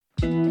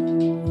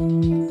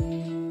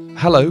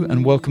Hello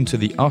and welcome to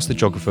the Ask the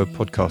Geographer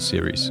podcast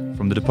series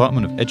from the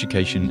Department of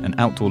Education and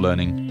Outdoor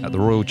Learning at the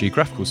Royal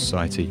Geographical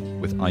Society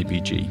with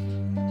IBG.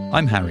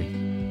 I'm Harry.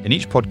 In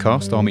each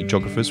podcast I'll meet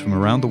geographers from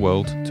around the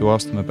world to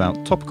ask them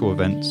about topical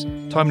events,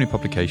 timely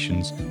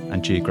publications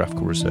and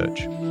geographical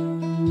research.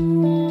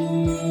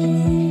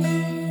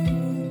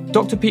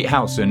 Dr. Pete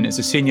Howson is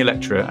a senior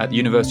lecturer at the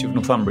University of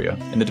Northumbria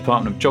in the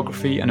Department of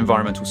Geography and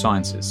Environmental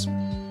Sciences.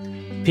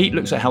 Pete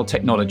looks at how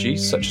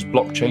technologies such as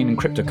blockchain and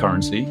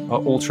cryptocurrency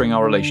are altering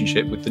our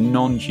relationship with the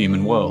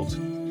non-human world.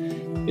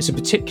 It's a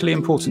particularly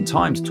important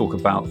time to talk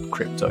about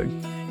crypto,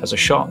 as a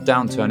sharp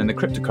downturn in the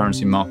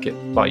cryptocurrency market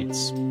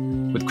bites,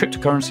 with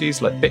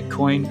cryptocurrencies like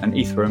Bitcoin and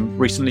Ethereum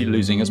recently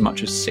losing as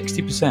much as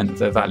 60% of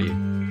their value,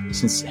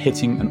 since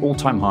hitting an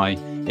all-time high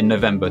in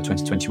November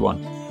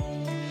 2021.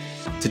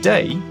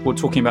 Today, we're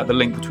talking about the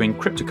link between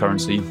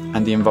cryptocurrency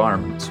and the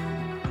environment.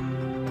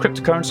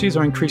 Cryptocurrencies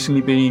are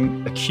increasingly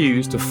being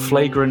accused of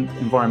flagrant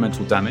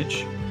environmental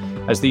damage,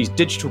 as these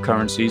digital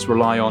currencies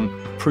rely on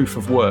proof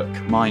of work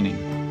mining,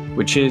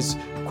 which is,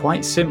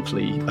 quite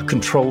simply, a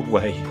controlled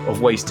way of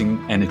wasting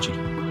energy.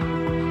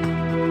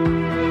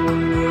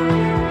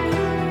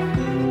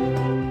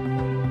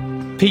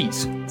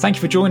 Pete, thank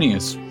you for joining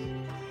us.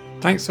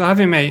 Thanks for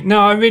having me. No,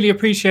 I really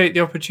appreciate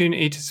the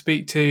opportunity to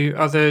speak to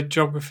other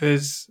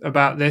geographers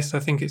about this. I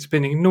think it's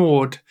been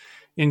ignored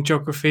in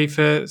geography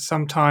for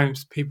some time.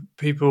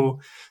 People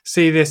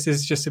see this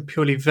as just a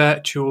purely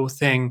virtual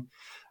thing.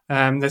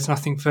 There's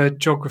nothing for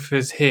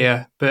geographers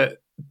here, but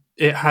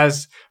it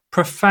has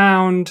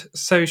profound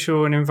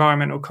social and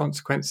environmental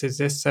consequences.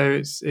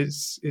 So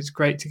it's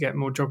great to get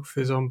more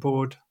geographers on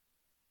board.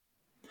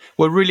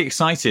 We're really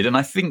excited, and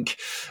I think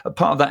a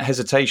part of that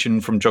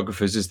hesitation from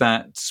geographers is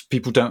that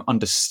people don't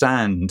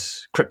understand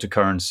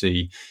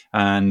cryptocurrency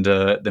and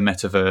the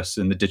metaverse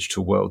and the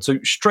digital world. So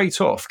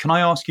straight off, can I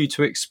ask you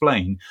to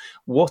explain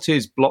what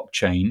is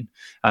blockchain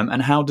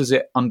and how does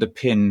it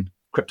underpin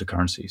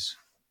cryptocurrencies?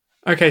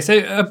 Okay, so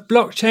a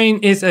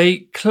blockchain is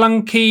a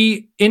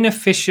clunky,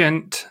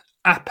 inefficient,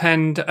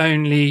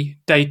 append-only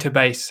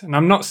database, and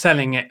I'm not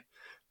selling it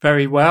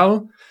very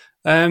well.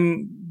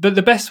 But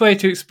the best way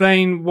to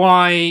explain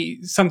why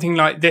something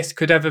like this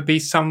could ever be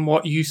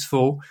somewhat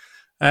useful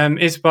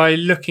is by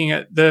looking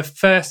at the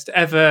first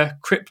ever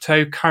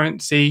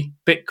cryptocurrency,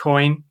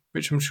 Bitcoin,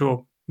 which I'm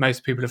sure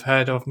most people have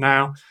heard of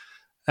now.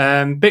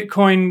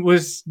 Bitcoin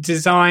was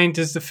designed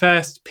as the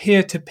first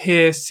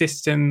peer-to-peer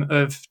system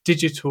of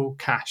digital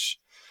cash.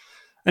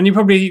 And you're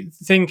probably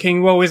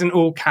thinking, well, isn't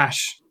all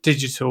cash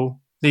digital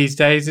these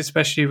days,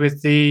 especially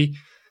with the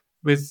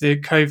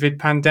COVID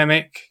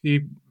pandemic?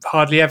 You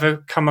hardly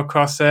ever come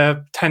across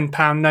a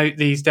 £10 note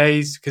these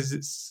days because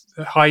it's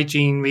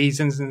hygiene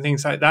reasons and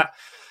things like that.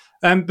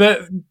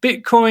 But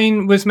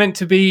Bitcoin was meant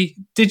to be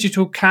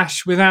digital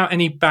cash without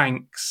any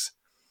banks.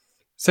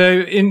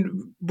 So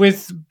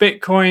with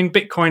Bitcoin,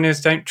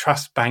 Bitcoiners don't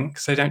trust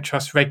banks. They don't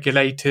trust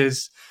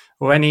regulators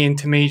or any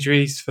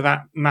intermediaries for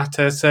that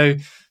matter. So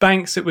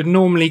banks that would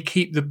normally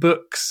keep the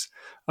books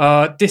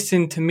are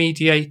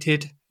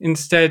disintermediated.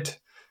 Instead,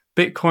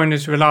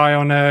 Bitcoiners rely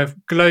on a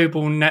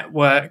global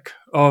network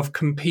of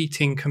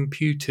competing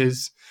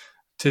computers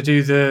to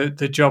do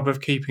the job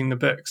of keeping the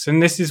books.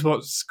 And this is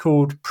what's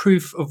called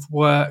proof of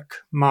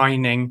work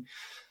mining.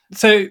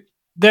 So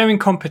they're in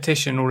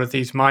competition, all of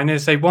these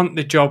miners. They want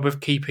the job of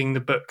keeping the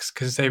books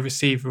because they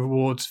receive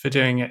rewards for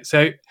doing it.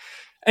 So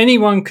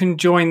anyone can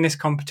join this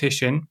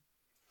competition.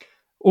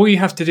 All you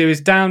have to do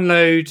is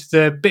download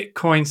the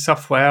Bitcoin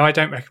software. I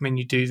don't recommend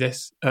you do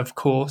this, of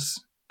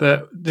course,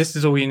 but this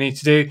is all you need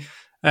to do.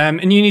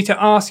 And you need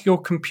to ask your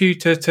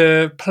computer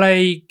to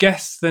play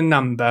guess the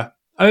number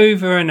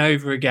over and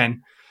over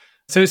again.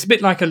 So it's a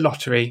bit like a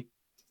lottery.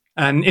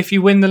 And if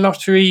you win the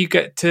lottery, you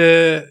get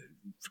to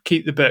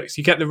keep the books.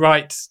 You get the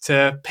right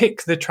to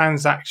pick the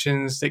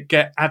transactions that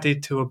get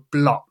added to a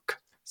block.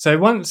 So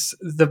once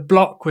the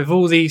block with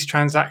all these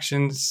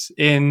transactions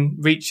in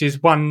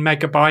reaches 1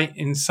 megabyte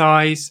in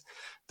size,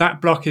 that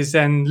block is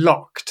then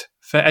locked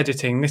for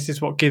editing. This is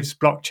what gives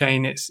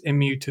blockchain its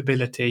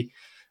immutability.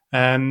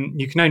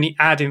 You can only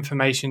add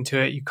information to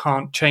it. You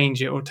can't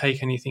change it or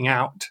take anything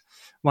out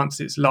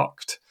once it's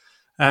locked.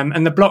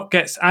 And the block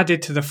gets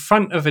added to the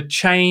front of a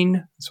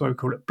chain. That's why we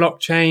call it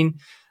blockchain.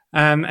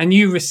 And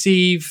you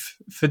receive,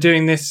 for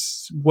doing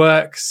this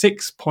work,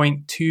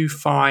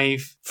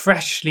 6.25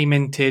 freshly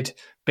minted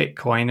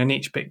Bitcoin. And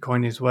each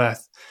Bitcoin is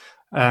worth,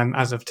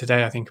 as of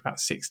today, I think about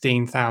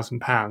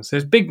 £16,000. So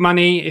it's big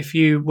money if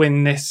you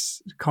win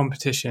this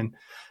competition.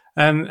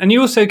 And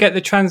you also get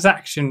the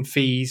transaction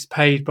fees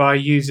paid by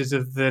users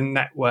of the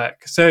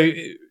network. So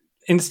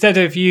instead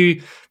of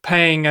you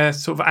paying a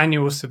sort of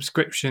annual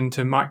subscription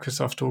to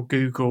Microsoft or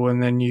Google, and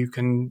then you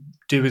can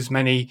do as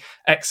many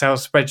Excel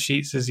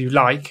spreadsheets as you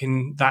like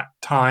in that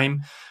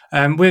time,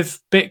 with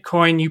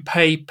Bitcoin, you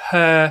pay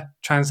per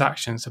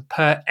transaction, so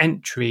per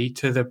entry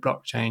to the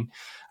blockchain.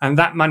 And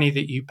that money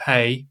that you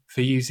pay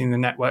for using the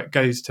network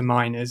goes to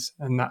miners,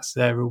 and that's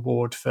their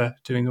reward for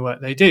doing the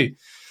work they do.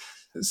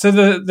 So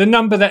the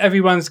number that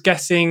everyone's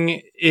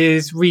guessing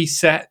is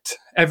reset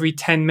every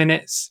 10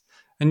 minutes.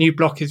 a new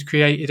block is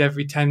created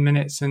every 10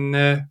 minutes, and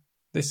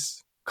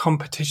this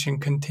competition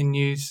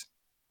continues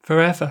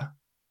forever.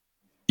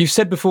 You've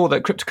said before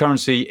that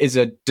cryptocurrency is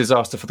a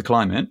disaster for the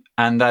climate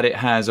and that it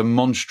has a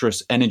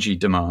monstrous energy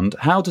demand.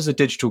 How does a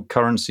digital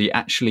currency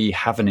actually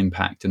have an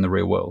impact in the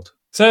real world?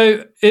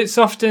 So it's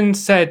often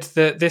said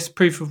that this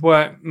proof of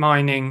work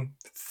mining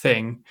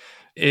thing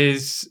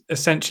is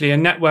essentially a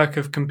network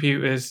of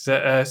computers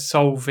that are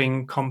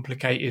solving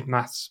complicated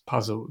maths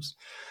puzzles.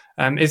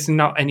 It's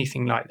not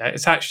anything like that.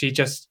 It's actually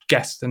just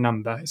guess the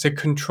number. It's a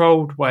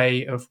controlled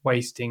way of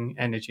wasting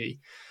energy.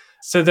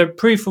 So the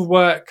proof of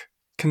work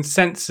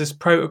consensus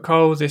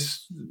protocol,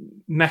 this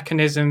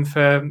mechanism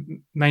for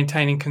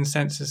maintaining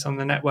consensus on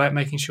the network,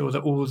 making sure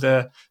that all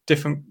the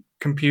different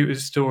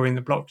computers storing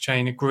the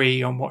blockchain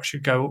agree on what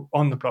should go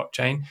on the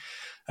blockchain.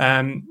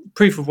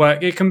 Proof of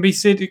work, it can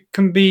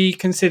be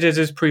considered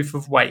as proof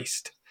of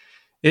waste.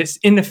 Its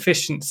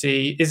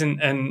inefficiency isn't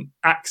an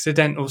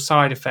accidental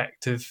side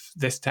effect of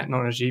this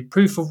technology.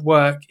 Proof of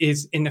work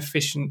is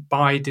inefficient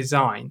by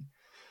design.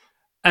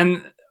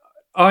 And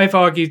I've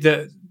argued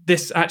that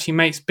this actually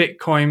makes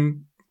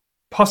Bitcoin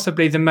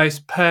possibly the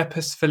most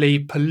purposefully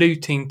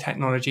polluting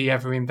technology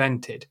ever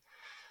invented.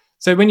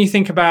 So when you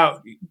think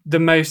about the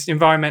most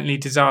environmentally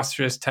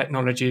disastrous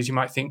technologies, you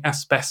might think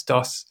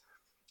asbestos,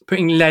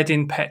 putting lead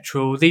in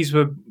petrol. These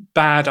were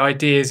bad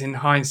ideas in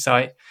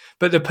hindsight,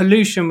 but the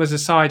pollution was a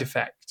side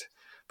effect.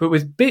 But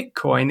with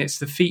Bitcoin, it's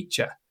the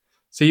feature.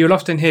 So you'll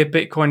often hear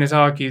Bitcoiners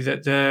argue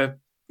that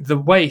the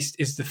waste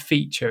is the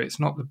feature. It's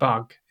not the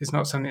bug. It's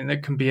not something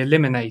that can be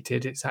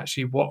eliminated. It's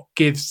actually what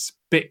gives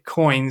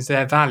Bitcoins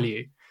their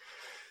value.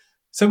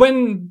 So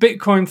when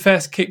Bitcoin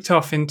first kicked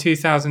off in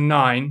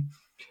 2009,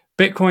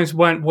 Bitcoins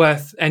weren't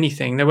worth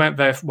anything. They weren't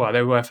they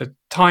were worth a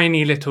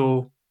tiny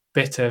little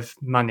bit of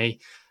money.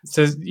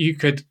 So you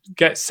could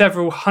get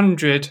several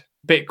hundred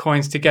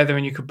Bitcoins together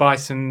and you could buy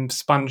some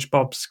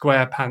SpongeBob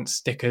SquarePants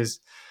stickers.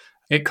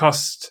 It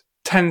cost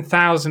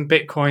 10,000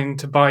 Bitcoin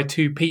to buy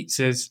 2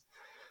 pizzas.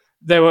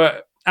 There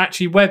were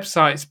actually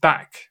websites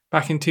back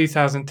in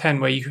 2010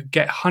 where you could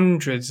get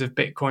hundreds of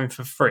Bitcoin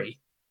for free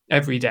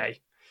every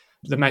day.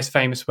 The most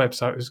famous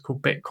website was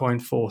called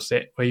Bitcoin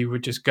Faucet, where you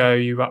would just go,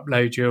 you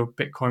upload your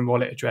Bitcoin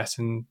wallet address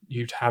and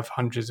you'd have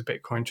hundreds of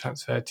Bitcoin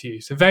transferred to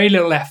you. So very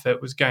little effort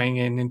was going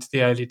into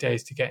the early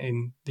days to get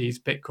in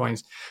these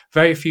Bitcoins.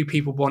 Very few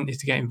people wanted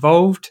to get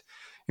involved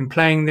in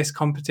playing this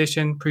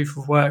competition, proof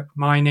of work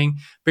mining,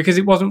 because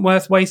it wasn't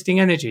worth wasting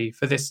energy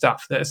for this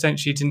stuff that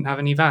essentially didn't have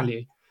any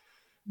value.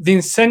 The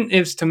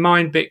incentives to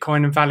mine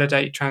Bitcoin and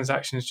validate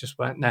transactions just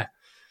weren't there.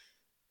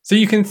 So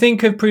you can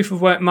think of proof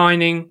of work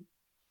mining.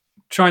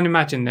 Try and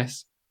imagine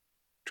this.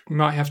 You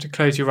might have to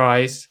close your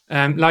eyes,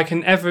 like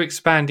an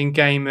ever-expanding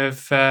game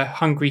of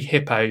hungry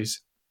hippos.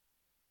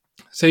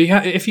 So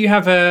if you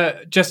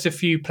have just a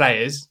few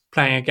players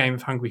playing a game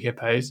of hungry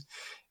hippos,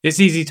 it's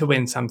easy to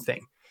win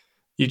something.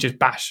 You just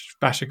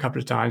bash a couple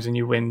of times and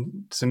you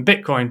win some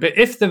Bitcoin. But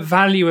if the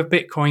value of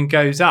Bitcoin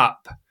goes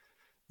up,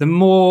 the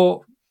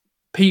more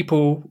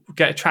people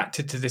get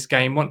attracted to this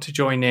game, want to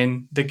join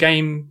in, the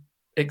game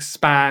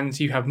expands,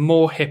 you have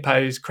more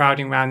hippos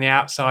crowding around the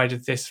outside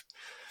of this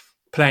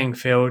playing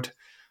field,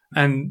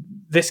 and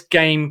this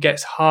game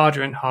gets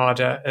harder and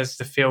harder as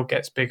the field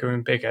gets bigger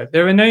and bigger.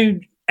 There are no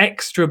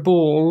extra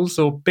balls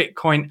or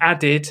Bitcoin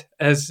added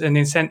as an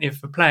incentive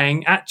for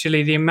playing.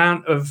 Actually, the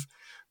amount of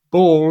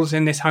balls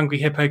in this Hungry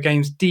Hippo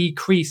games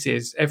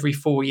decreases every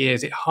 4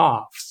 years. It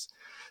halves.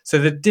 So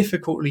the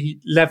difficulty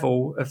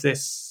level of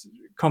this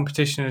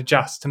competition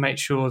adjusts to make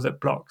sure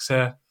that blocks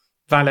are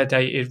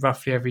validated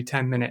roughly every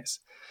 10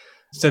 minutes.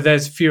 So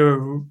there's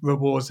fewer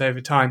rewards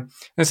over time.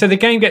 And so the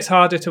game gets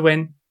harder to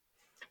win.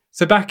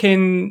 So back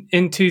in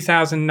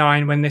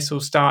 2009, when this all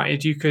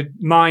started, you could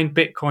mine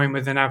Bitcoin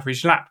with an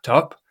average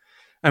laptop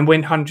and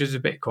win hundreds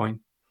of Bitcoin.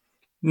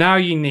 Now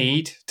you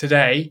need,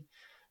 today,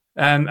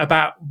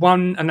 about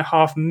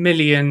 £1.5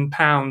 million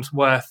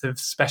worth of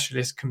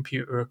specialist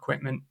computer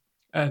equipment.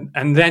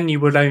 And then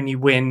you will only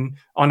win,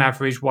 on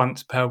average,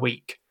 once per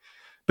week.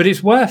 But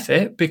it's worth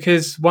it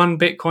because one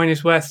Bitcoin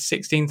is worth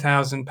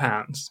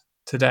 £16,000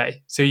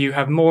 today. So you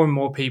have more and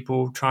more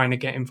people trying to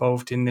get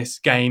involved in this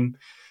game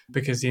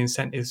because the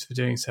incentives for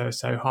doing so are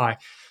so high.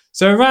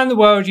 So around the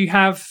world, you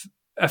have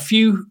a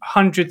few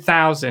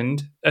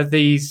 100,000 of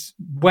these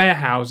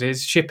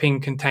warehouses, shipping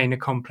container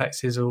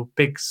complexes or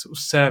big sort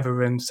of server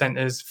room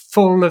centers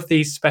full of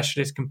these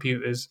specialist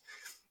computers,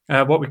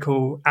 what we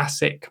call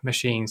ASIC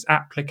machines,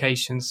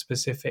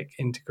 application-specific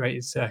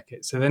integrated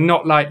circuits. So they're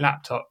not like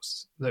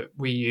laptops that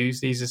we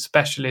use. These are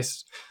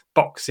specialist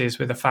boxes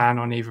with a fan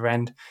on either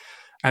end.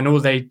 And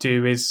all they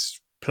do is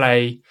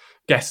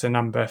guess a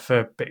number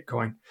for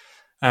Bitcoin.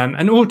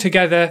 And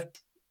altogether,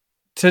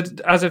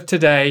 as of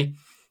today,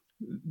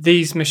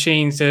 these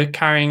machines are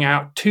carrying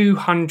out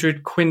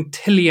 200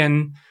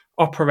 quintillion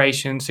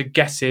operations, so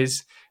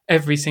guesses,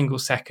 every single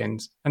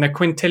second. And a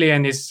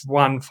quintillion is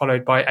 1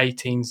 followed by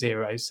 18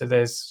 zeros. So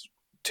there's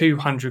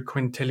 200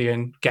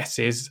 quintillion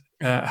guesses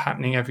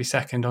happening every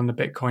second on the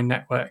Bitcoin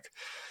network.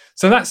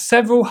 So that's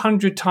several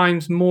hundred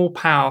times more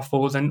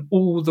powerful than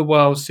all the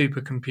world's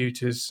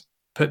supercomputers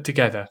put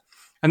together.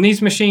 And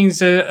these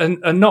machines are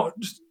not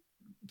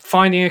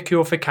finding a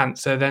cure for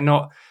cancer. They're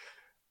not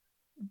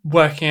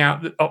working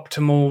out the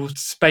optimal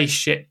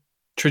spaceship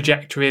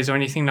trajectories or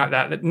anything like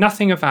that.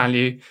 Nothing of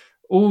value.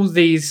 All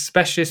these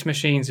specialist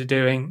machines are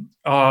doing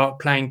are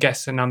playing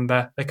guess the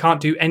number. They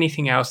can't do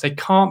anything else. They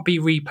can't be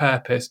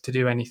repurposed to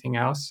do anything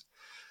else.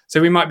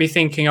 So we might be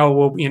thinking, oh,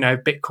 well,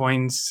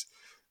 Bitcoin's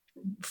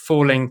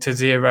falling to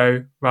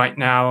zero right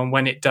now. And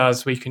when it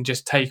does, we can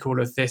just take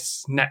all of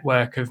this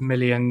network of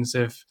millions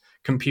of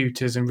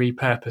computers and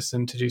repurpose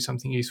them to do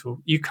something useful.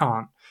 You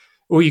can't.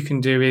 All you can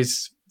do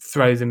is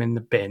throw them in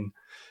the bin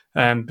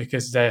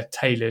because they're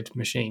tailored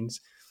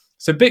machines.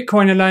 So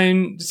Bitcoin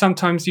alone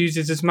sometimes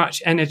uses as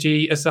much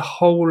energy as the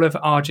whole of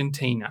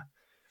Argentina.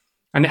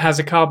 And it has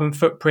a carbon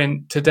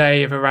footprint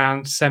today of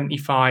around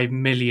 75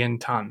 million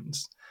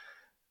tons.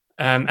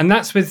 And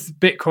that's with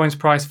Bitcoin's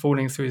price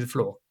falling through the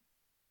floor.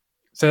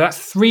 So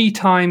that's 3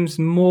 times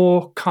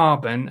more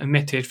carbon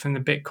emitted from the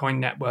Bitcoin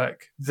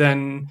network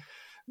than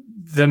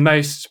the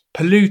most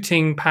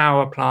polluting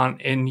power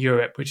plant in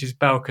Europe, which is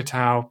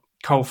Belcatao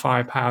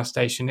coal-fired power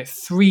station.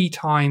 It's 3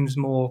 times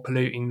more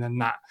polluting than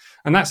that.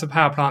 And that's a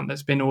power plant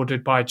that's been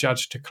ordered by a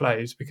judge to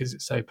close because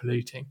it's so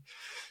polluting.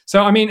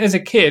 So, I mean, as a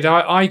kid,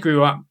 I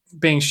grew up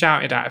being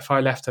shouted at if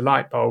I left a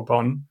light bulb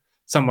on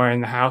somewhere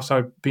in the house.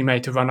 I'd be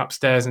made to run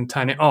upstairs and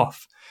turn it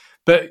off.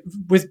 But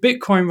with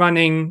Bitcoin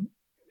running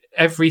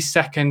every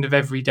second of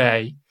every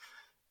day,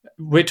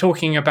 we're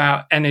talking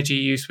about energy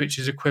use which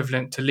is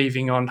equivalent to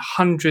leaving on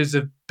hundreds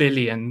of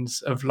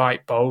billions of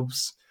light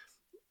bulbs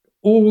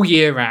all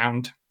year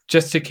round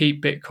just to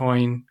keep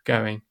Bitcoin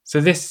going.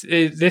 So this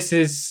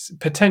is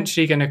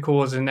potentially going to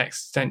cause an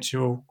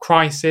existential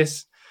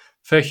crisis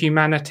for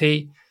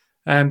humanity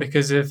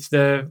because of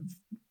the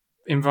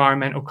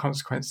environmental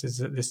consequences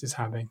that this is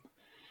having.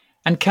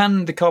 And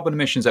can the carbon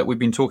emissions that we've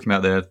been talking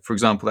about there, for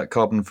example, that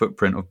carbon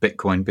footprint of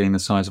Bitcoin being the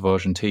size of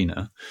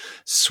Argentina,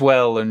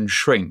 swell and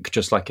shrink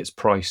just like its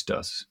price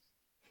does?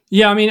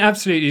 Yeah, I mean,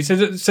 absolutely.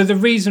 So the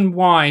reason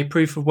why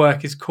proof of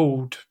work is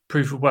called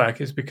proof of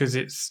work is because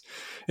it's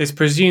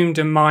presumed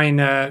a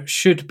miner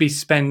should be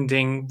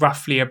spending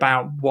roughly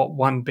about what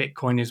 1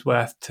 Bitcoin is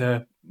worth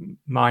to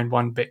mine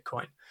 1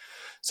 Bitcoin.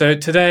 So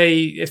today,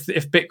 if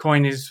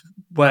Bitcoin is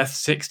worth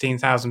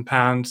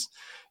 £16,000,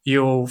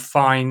 you'll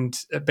find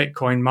a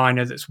Bitcoin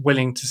miner that's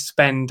willing to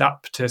spend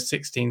up to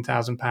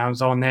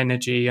 £16,000 on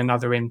energy and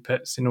other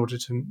inputs in order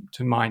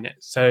to mine it.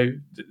 So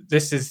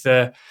this is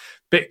the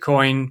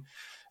Bitcoin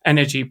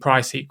energy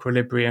price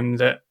equilibrium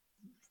that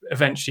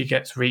eventually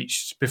gets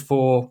reached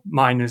before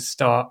miners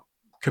start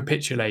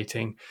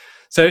capitulating.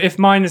 So if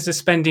miners are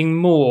spending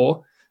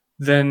more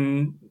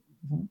than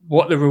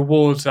what the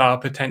rewards are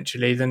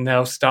potentially, then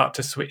they'll start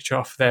to switch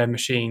off their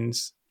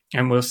machines,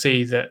 and we'll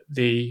see that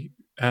the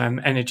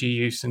energy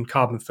use and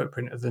carbon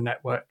footprint of the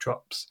network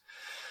drops.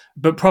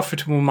 But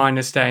profitable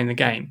miners stay in the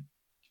game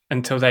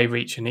until they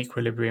reach an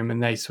equilibrium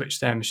and they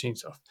switch their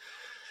machines off.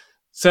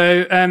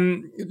 So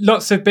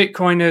lots of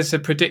Bitcoiners are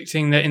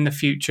predicting that in the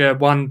future,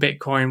 1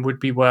 Bitcoin would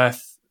be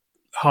worth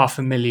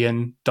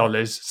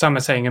 $500,000. Some are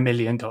saying $1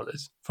 million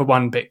for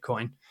 1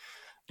 Bitcoin.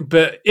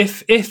 But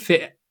if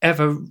it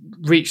ever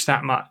reached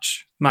that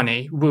much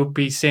money, we'll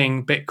be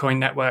seeing Bitcoin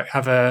network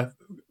have a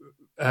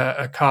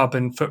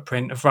carbon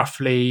footprint of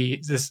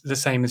roughly the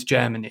same as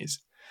Germany's.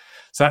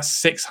 So that's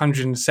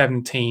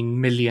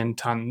 617 million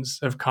tons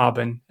of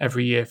carbon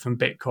every year from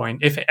Bitcoin,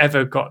 if it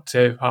ever got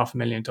to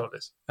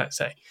 $500,000, let's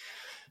say.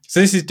 So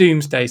this is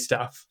doomsday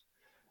stuff.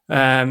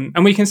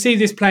 And we can see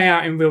this play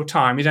out in real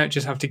time. You don't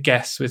just have to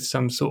guess with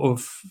some sort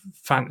of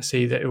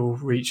fantasy that it will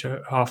reach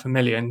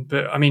 $500,000.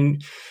 But I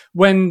mean,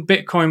 when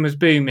Bitcoin was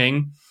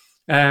booming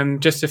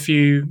just a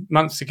few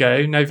months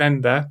ago,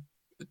 November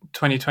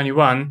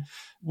 2021,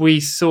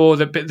 we saw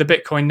that the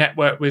Bitcoin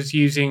network was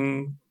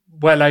using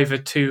well over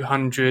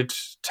 200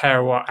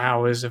 terawatt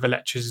hours of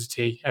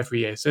electricity every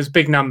year. So it's a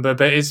big number,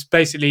 but it's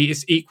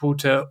equal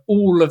to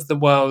all of the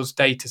world's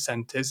data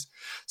centers.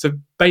 So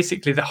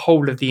basically the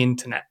whole of the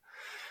internet.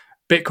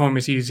 Bitcoin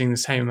was using the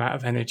same amount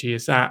of energy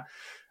as that.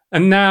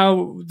 And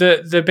now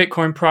the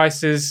Bitcoin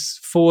price has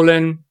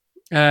fallen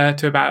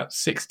to about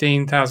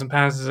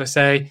 £16,000, as I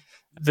say.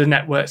 The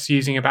network's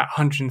using about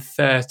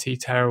 130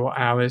 terawatt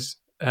hours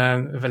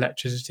of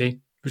electricity,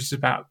 which is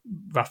about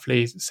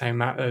roughly the same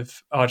amount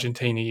of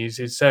Argentina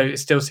uses. So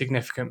it's still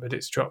significant, but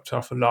it's dropped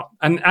off a lot.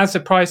 And as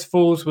the price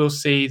falls, we'll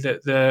see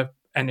that the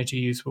energy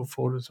use will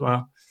fall as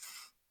well.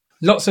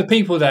 Lots of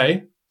people,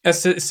 though, are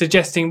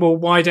suggesting, well,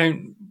 why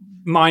don't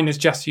miners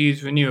just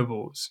use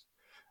renewables?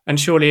 And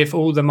surely if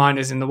all the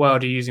miners in the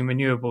world are using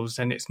renewables,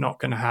 then it's not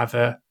going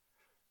to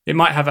it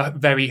might have a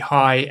very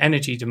high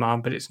energy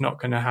demand, but it's not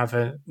going to have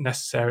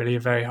necessarily a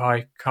very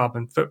high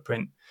carbon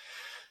footprint.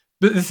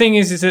 But the thing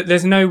is that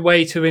there's no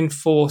way to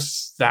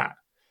enforce that.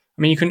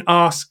 I mean, you can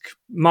ask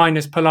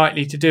miners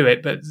politely to do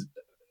it, but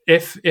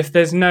if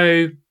there's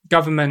no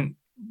government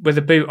with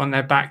a boot on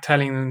their back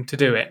telling them to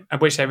do it,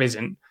 which there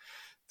isn't,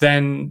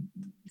 then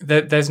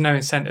there's no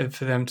incentive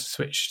for them to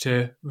switch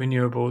to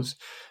renewables.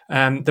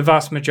 The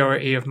vast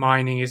majority of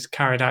mining is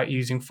carried out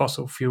using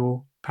fossil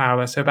fuel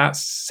power. So about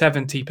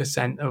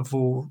 70% of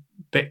all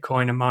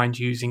Bitcoin are mined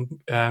using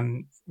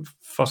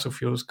fossil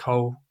fuels,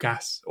 coal,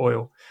 gas,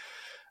 oil,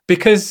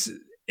 because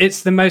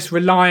it's the most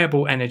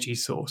reliable energy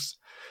source.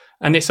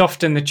 And it's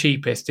often the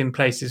cheapest in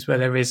places where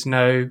there is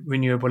no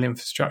renewable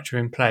infrastructure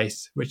in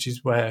place, which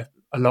is where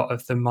a lot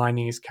of the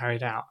mining is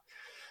carried out.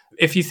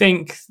 If you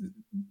think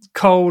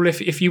coal,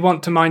 if you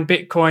want to mine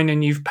Bitcoin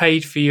and you've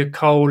paid for your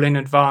coal in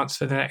advance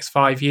for the next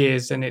 5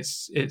 years, and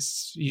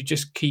it's you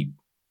just keep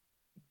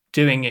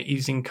doing it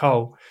using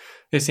coal,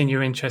 it's in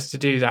your interest to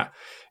do that.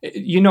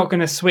 You're not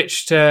going to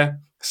switch to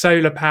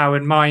solar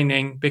powered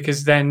mining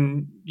because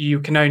then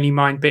you can only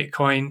mine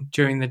Bitcoin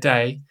during the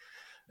day.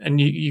 And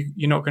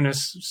you're not going to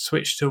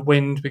switch to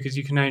wind because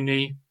you can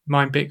only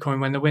mine Bitcoin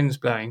when the wind's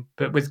blowing.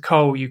 But with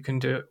coal, you can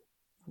do it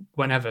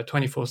whenever,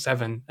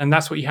 24/7. And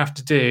that's what you have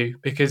to do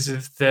because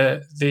of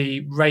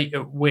the rate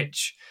at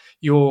which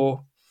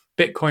your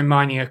Bitcoin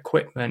mining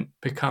equipment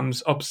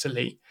becomes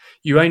obsolete.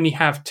 You only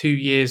have 2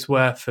 years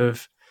worth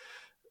of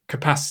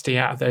capacity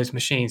out of those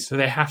machines. So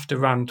they have to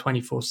run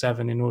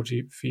 24/7 in order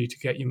for you to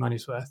get your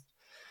money's worth.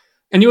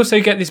 And you also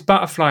get this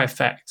butterfly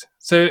effect.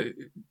 So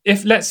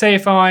let's say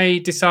I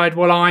decide,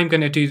 well, I'm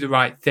going to do the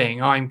right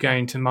thing. I'm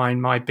going to mine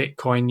my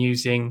Bitcoin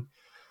using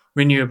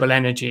renewable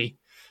energy.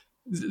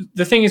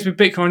 The thing is with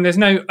Bitcoin, there's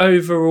no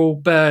overall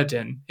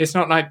burden. It's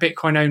not like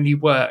Bitcoin only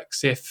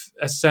works if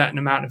a certain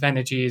amount of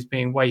energy is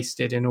being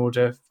wasted in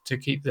order to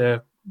keep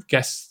the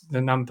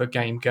number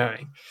game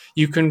going.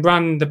 You can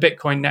run the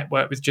Bitcoin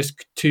network with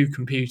just 2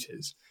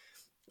 computers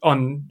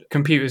on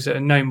computers that are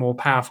no more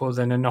powerful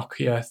than a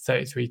Nokia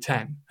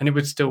 3310, and it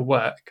would still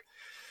work.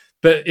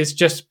 But it's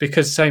just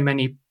because so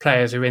many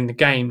players are in the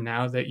game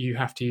now that you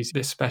have to use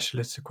this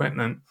specialist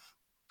equipment.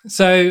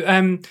 So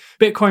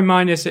Bitcoin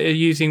miners that are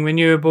using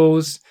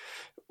renewables,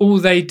 all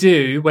they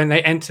do when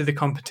they enter the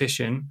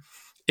competition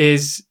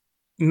is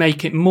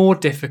make it more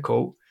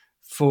difficult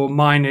for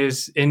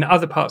miners in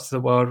other parts of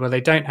the world where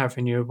they don't have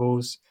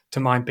renewables to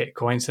mine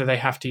Bitcoin. So they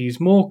have to use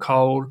more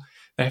coal,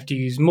 they have to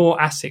use more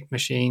ASIC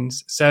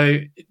machines. So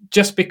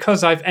just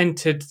because I've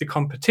entered the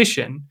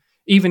competition,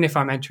 even if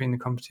I'm entering the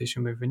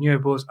competition with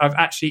renewables, I've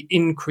actually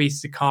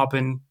increased the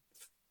carbon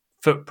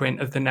footprint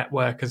of the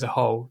network as a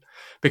whole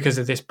because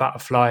of this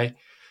butterfly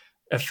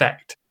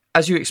effect.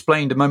 As you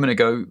explained a moment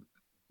ago,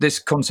 this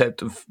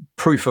concept of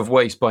proof of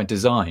waste by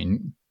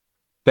design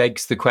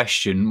begs the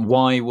question,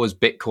 why was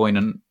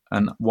Bitcoin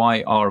and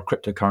why are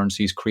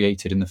cryptocurrencies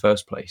created in the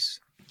first place?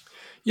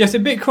 Yeah, so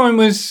Bitcoin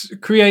was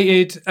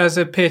created as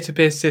a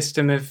peer-to-peer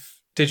system of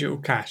digital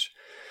cash.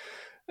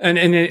 And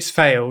it's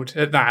failed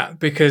at that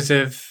because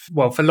of,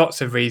 well, for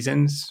lots of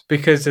reasons,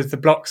 because of the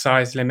block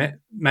size limit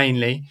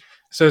mainly.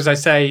 So as I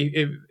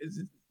say,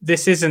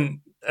 this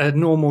isn't a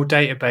normal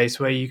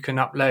database where you can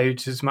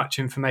upload as much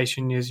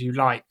information as you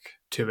like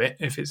to it.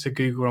 If it's a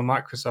Google or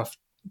Microsoft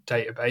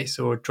database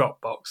or a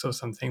Dropbox or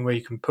something where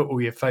you can put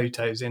all your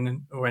photos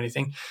in or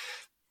anything,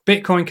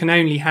 Bitcoin can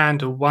only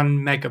handle 1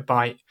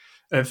 megabyte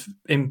of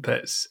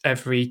inputs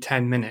every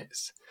 10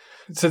 minutes.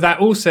 So that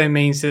also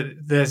means that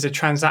there's a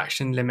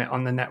transaction limit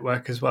on the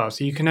network as well.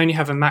 So you can only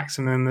have a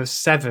maximum of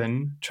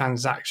 7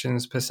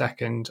 transactions per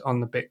second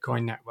on the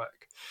Bitcoin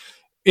network.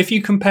 If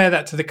you compare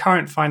that to the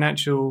current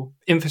financial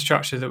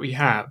infrastructure that we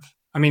have,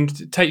 I mean,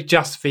 take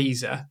just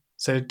Visa,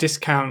 so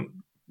discount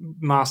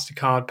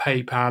MasterCard,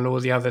 PayPal, all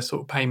the other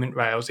sort of payment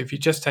rails. If you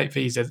just take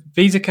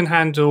Visa can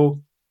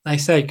handle, they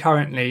say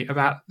currently,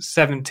 about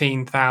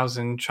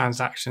 17,000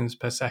 transactions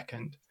per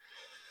second.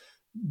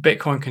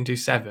 Bitcoin can do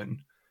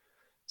 7.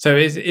 So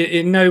it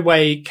in no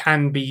way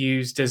can be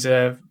used as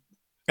a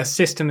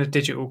system of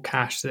digital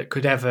cash that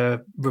could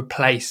ever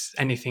replace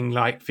anything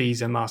like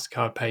Visa,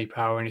 MasterCard,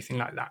 PayPal, or anything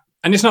like that.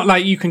 And it's not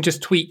like you can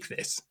just tweak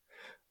this.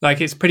 Like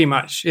it's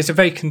a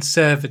very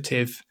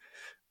conservative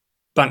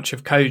bunch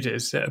of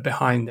coders that are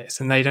behind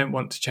this, and they don't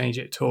want to change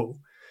it at all.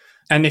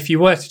 And if you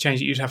were to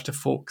change it, you'd have to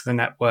fork the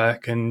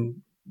network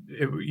and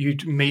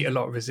you'd meet a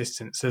lot of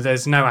resistance. So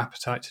there's no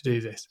appetite to do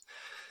this.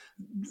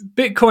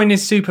 Bitcoin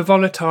is super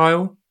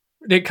volatile.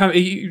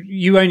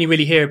 You only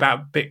really hear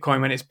about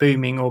Bitcoin when it's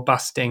booming or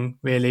busting,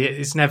 really.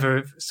 It's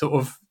never sort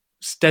of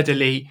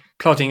steadily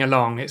plodding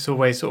along. It's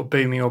always sort of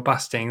booming or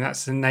busting.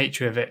 That's the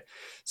nature of it.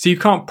 So you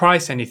can't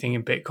price anything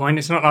in Bitcoin.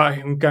 It's not like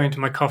I'm going to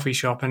my coffee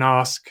shop and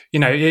ask,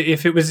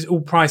 if it was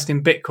all priced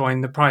in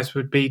Bitcoin, the price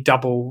would be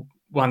double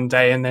one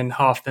day and then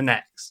half the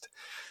next.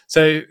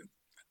 So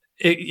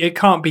it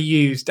can't be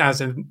used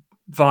as a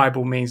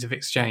viable means of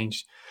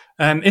exchange.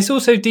 It's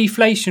also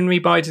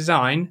deflationary by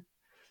design.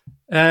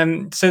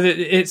 So that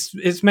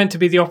it's meant to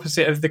be the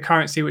opposite of the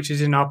currency which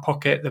is in our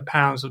pocket, the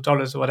pounds or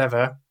dollars or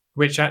whatever,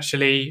 which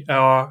actually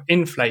are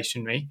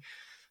inflationary,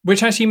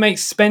 which actually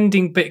makes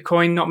spending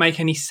Bitcoin not make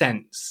any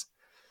sense.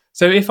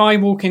 So if I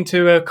walk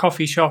into a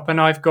coffee shop and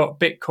I've got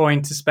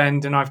Bitcoin to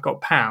spend and I've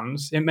got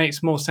pounds, it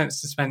makes more sense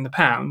to spend the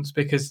pounds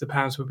because the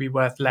pounds will be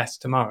worth less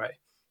tomorrow.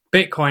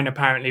 Bitcoin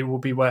apparently will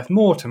be worth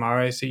more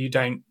tomorrow, so you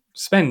don't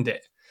spend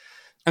it.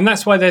 And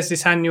that's why there's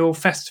this annual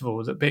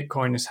festival that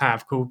Bitcoiners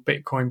have called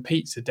Bitcoin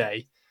Pizza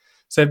Day.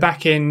 So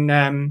back in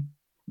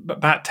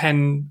about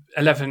 10,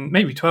 11,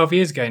 maybe 12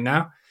 years ago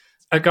now,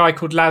 a guy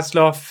called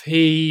Laszlo,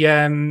 he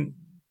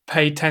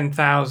paid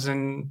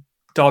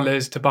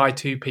 $10,000 to buy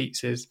 2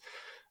 pizzas.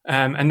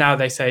 And now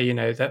they say,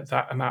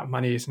 that amount of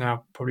money is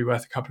now probably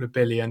worth a couple of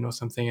billion or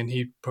something. And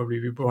he'd probably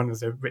be one of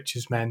the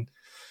richest men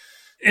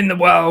in the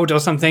world or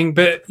something.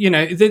 But,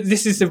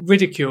 this is the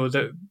ridicule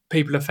that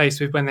people are faced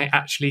with when they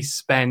actually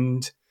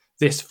spend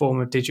this form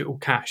of digital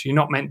cash. You're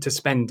not meant to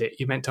spend it.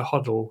 You're meant to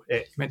hodl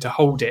it. You're meant to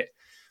hold it.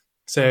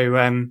 So,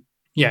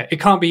 it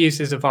can't be used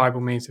as a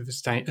viable means of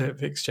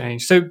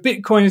exchange. So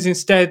Bitcoiners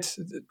instead,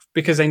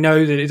 because they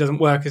know that it doesn't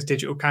work as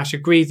digital cash,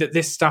 agree that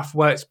this stuff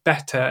works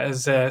better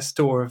as a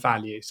store of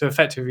value. So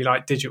effectively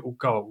like digital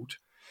gold.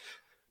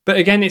 But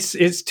again,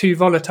 it's too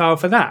volatile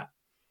for that.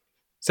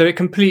 So it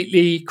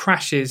completely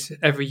crashes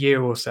every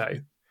year or so.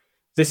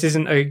 This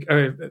isn't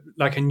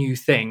like a new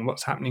thing,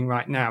 what's happening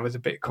right now with the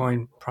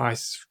Bitcoin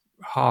price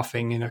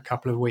halving in a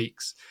couple of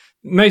weeks.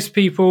 Most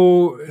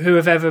people who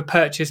have ever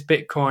purchased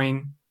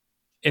Bitcoin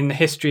in the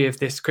history of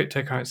this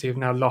cryptocurrency have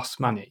now lost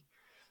money.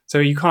 So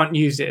you can't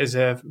use it as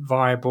a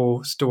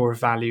viable store of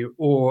value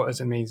or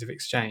as a means of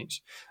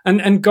exchange.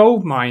 And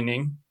gold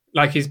mining,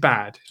 is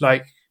bad,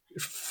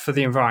 for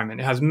the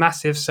environment. It has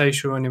massive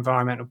social and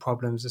environmental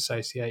problems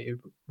associated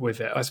with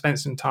it. I spent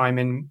some time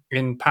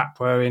in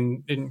Papua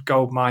in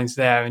gold mines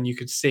there, and you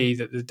could see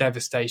that the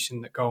devastation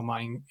that gold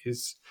mining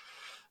is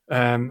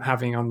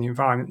having on the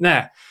environment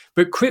there.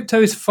 But crypto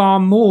is far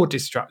more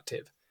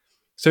destructive.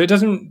 So it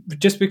doesn't,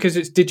 just because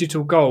it's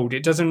digital gold,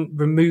 it doesn't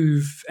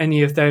remove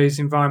any of those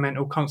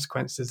environmental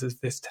consequences of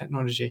this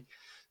technology.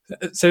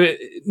 So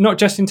not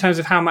just in terms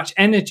of how much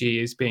energy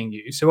is being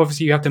used. So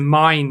obviously you have to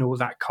mine all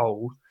that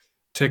coal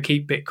to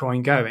keep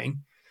Bitcoin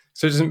going.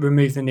 So it doesn't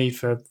remove the need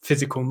for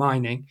physical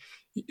mining.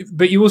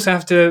 But you also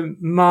have to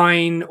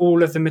mine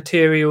all of the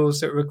materials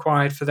that are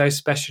required for those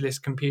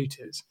specialist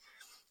computers.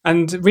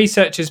 And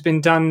research has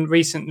been done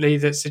recently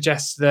that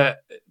suggests that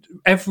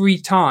every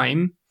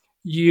time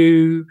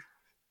you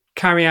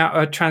carry out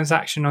a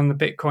transaction on the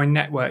Bitcoin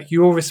network,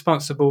 you're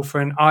responsible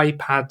for an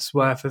iPad's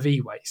worth of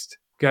e-waste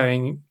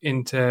going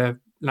into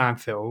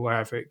landfill,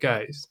 wherever it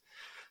goes.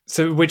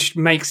 So, which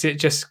makes it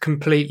just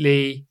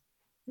completely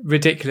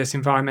ridiculous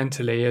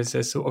environmentally as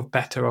a sort of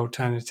better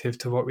alternative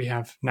to what we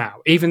have now,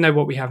 even though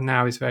what we have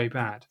now is very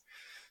bad.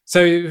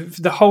 So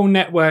the whole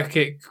network,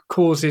 it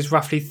causes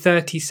roughly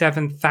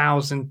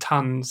 37,000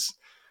 tons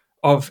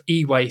of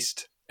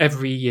e-waste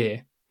every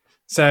year.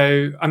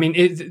 So,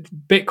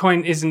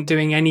 Bitcoin isn't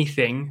doing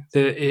anything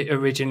that it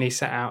originally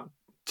set out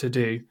to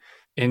do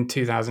in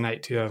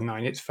 2008,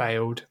 2009. It's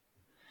failed.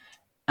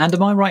 And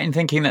am I right in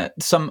thinking that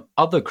some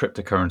other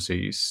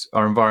cryptocurrencies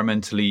are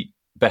environmentally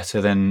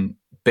better than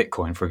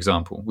Bitcoin, for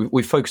example?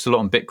 We've focused a lot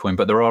on Bitcoin,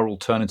 but there are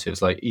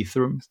alternatives like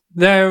Ethereum.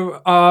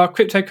 There are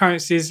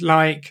cryptocurrencies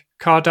like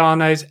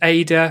Cardano's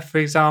ADA, for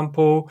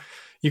example.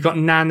 You've got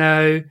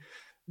Nano.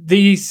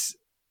 These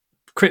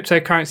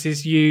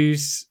cryptocurrencies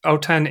use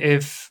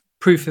alternative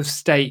proof of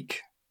stake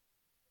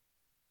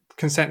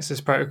consensus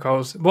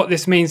protocols. What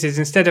this means is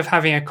instead of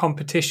having a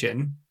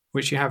competition,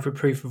 which you have with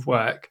proof of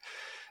work,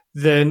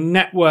 the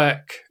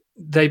network,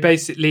 they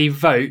basically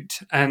vote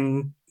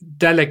and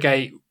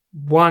delegate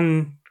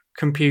one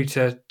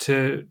computer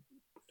to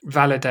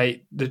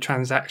validate the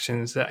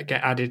transactions that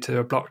get added to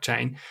a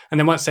blockchain. And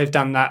then once they've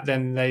done that,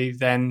 then they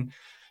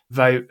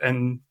vote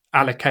and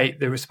allocate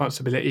the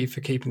responsibility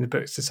for keeping the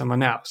books to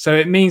someone else. So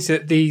it means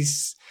that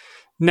these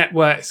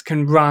networks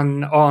can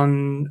run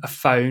on a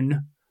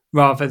phone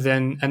rather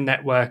than a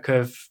network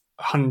of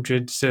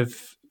hundreds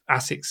of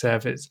ASIC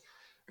servers.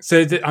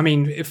 So,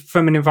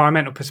 from an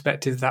environmental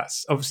perspective,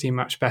 that's obviously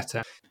much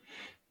better.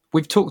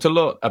 We've talked a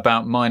lot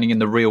about mining in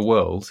the real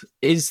world.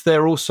 Is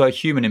there also a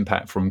human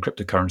impact from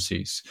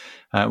cryptocurrencies?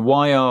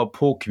 Why are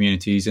poor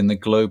communities in the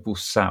global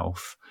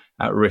south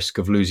at risk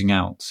of losing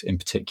out in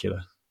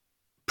particular?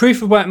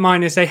 Proof of work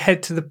miners, they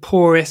head to the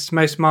poorest,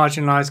 most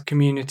marginalized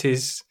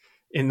communities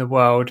in the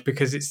world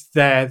because it's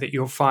there that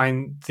you'll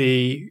find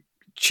the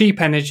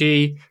cheap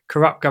energy,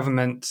 corrupt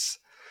governments,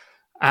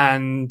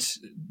 and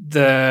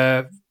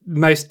the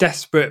most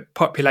desperate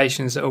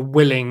populations that are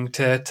willing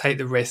to take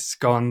the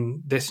risk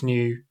on this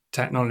new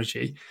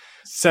technology.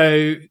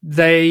 So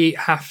they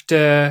have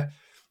to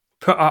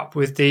put up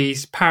with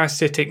these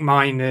parasitic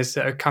miners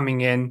that are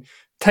coming in,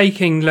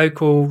 taking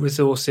local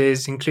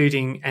resources,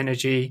 including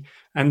energy,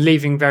 and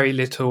leaving very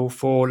little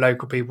for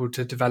local people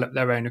to develop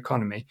their own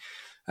economy.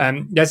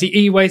 There's the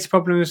e-waste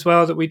problem as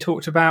well that we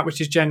talked about,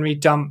 which is generally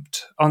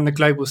dumped on the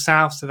global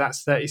south. So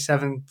that's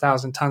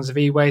 37,000 tons of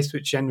e-waste,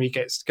 which generally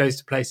goes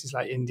to places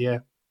like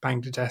India,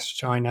 Bangladesh,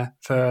 China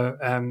for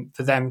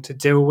them to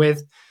deal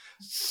with.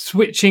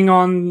 Switching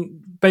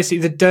on basically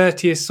the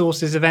dirtiest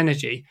sources of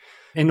energy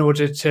in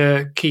order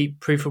to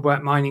keep proof of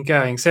work mining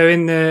going. So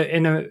in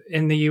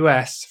the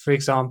US, for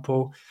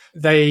example,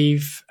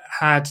 they've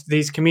had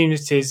these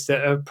communities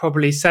that are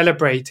probably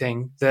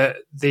celebrating that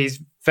these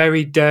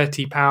very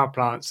dirty power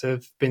plants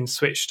have been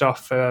switched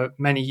off for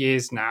many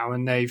years now,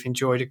 and they've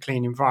enjoyed a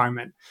clean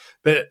environment.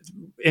 But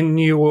in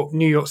New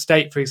York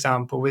State, for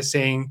example, we're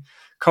seeing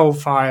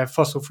coal-fired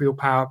fossil fuel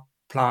power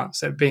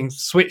plants that are being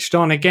switched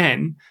on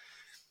again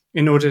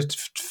in order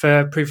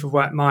for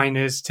proof-of-work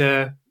miners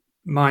to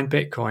mine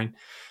Bitcoin.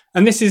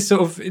 And this is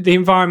sort of the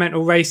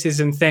environmental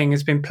racism thing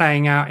has been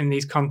playing out in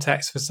these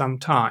contexts for some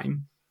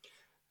time.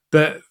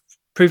 But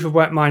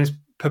proof-of-work miners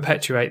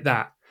perpetuate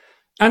that.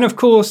 And of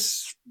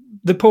course,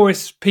 the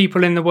poorest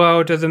people in the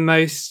world are the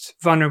most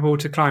vulnerable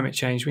to climate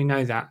change. We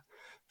know that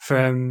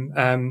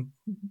from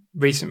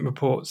recent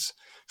reports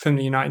from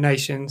the United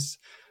Nations.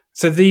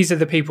 So these are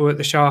the people at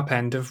the sharp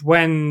end of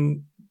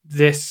when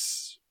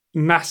this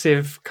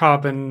massive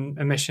carbon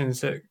emissions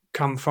that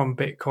come from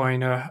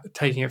Bitcoin are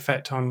taking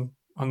effect on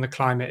the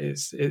climate.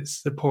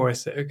 It's the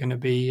poorest that are going to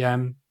be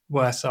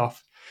worse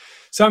off.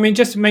 So, I mean,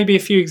 just maybe a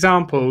few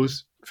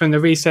examples from the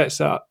research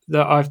that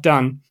I've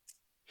done.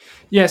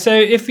 Yeah, so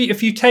if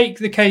you take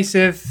the case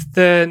of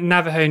the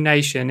Navajo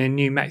Nation in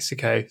New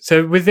Mexico,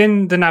 so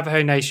within the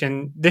Navajo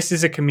Nation, this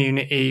is a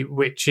community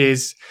which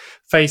is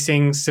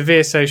facing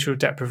severe social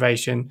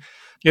deprivation.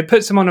 It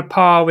puts them on a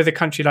par with a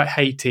country like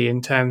Haiti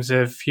in terms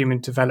of human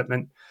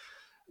development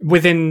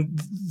within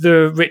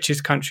the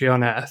richest country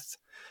on earth.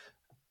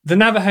 The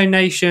Navajo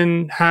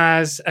Nation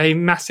has a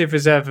massive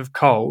reserve of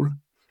coal,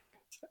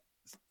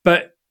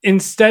 but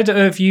instead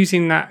of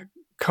using that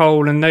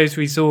coal and those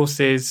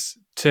resources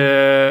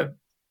to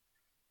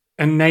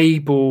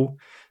enable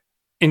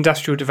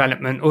industrial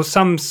development or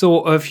some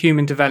sort of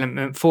human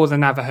development for the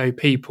Navajo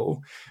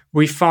people,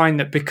 we find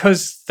that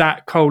because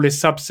that coal is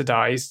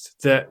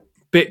subsidized, that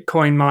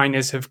Bitcoin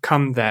miners have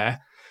come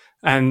there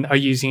and are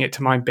using it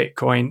to mine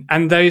Bitcoin.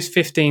 And those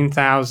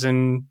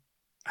 15,000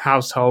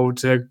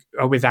 households are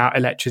without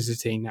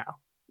electricity now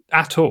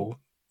at all.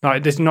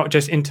 Like, there's not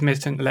just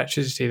intermittent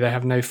electricity. They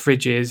have no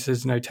fridges,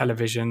 there's no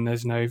television,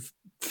 there's no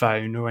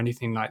phone or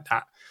anything like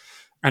that.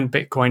 And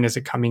Bitcoiners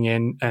are coming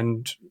in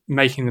and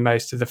making the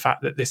most of the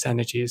fact that this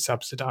energy is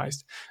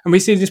subsidized. And we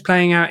see this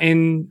playing out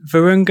in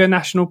Virunga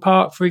National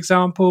Park, for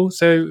example.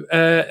 So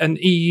an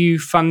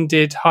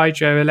EU-funded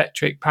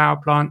hydroelectric power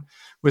plant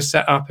was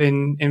set up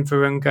in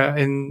Virunga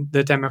in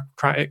the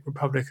Democratic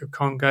Republic of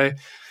Congo.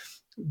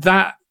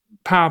 That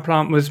power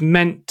plant was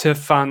meant to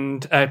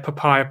fund a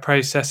papaya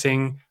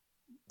processing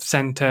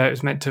center. It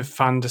was meant to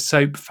fund a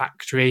soap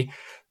factory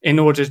in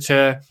order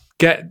to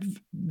get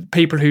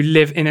people who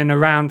live in and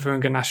around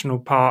Virunga National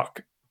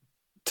Park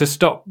to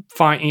stop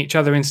fighting each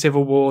other in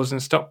civil wars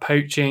and stop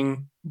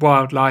poaching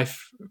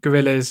wildlife,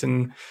 gorillas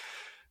and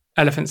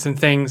elephants and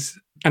things,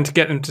 and to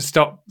get them to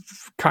stop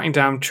cutting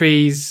down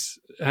trees,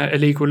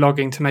 illegal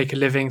logging to make a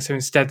living. So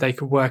instead they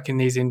could work in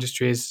these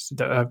industries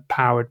that are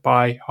powered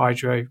by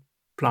hydro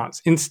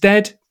plants.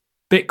 Instead,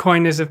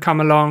 Bitcoiners have come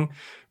along,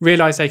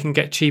 realize they can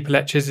get cheap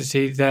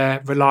electricity.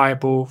 They're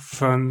reliable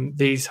from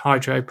these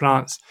hydro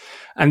plants,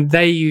 and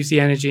they use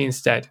the energy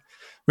instead,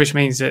 which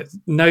means that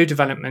no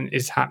development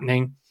is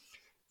happening.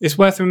 It's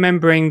worth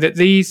remembering that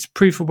these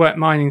proof-of-work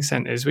mining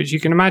centers, which you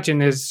can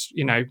imagine as,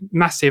 you know,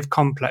 massive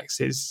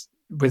complexes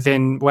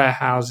within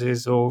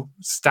warehouses or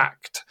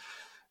stacked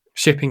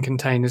shipping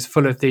containers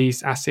full of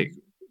these ASIC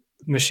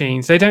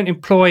machines, they don't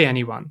employ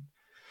anyone.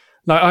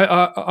 Like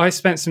I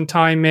spent some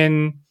time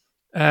in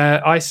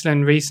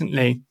Iceland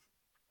recently.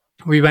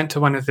 We went to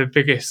one of the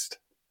biggest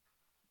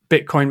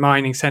Bitcoin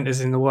mining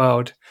centers in the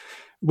world.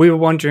 We were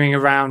wandering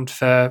around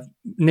for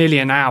nearly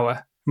an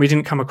hour. We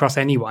didn't come across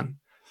anyone.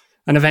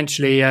 And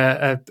eventually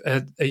a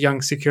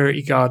young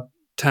security guard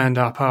turned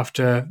up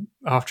after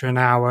an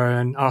hour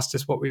and asked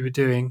us what we were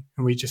doing.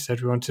 And we just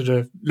said we wanted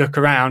to look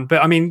around.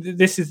 But I mean,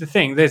 this is the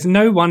thing. There's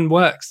no one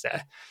works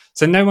there.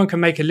 So no one can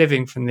make a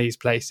living from these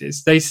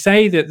places. They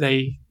say that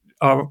they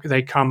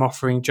come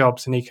offering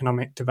jobs and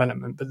economic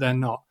development, but they're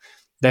not.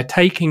 They're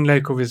taking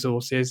local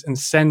resources and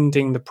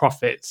sending the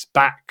profits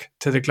back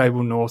to the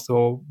global north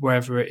or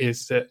wherever it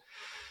is that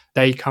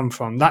they come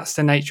from. That's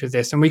the nature of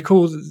this. And we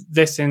call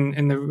this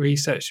in the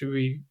research that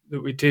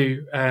we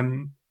do,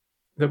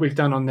 that we've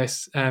done on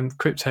this,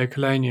 crypto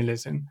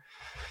colonialism.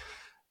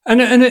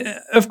 And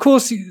of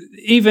course,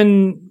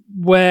 even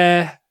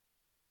where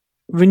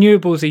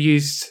renewables are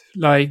used,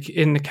 like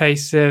in the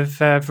case of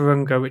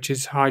Virunga, which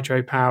is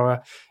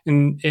hydropower,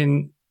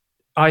 in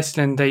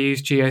Iceland, they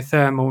use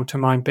geothermal to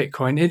mine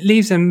Bitcoin. It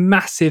leaves a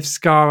massive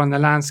scar on the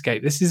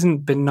landscape. This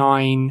isn't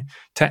benign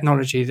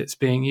technology that's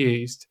being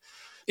used.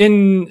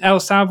 In El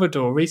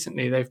Salvador,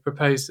 recently, they've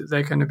proposed that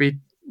they're going to be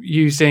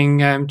using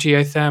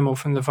geothermal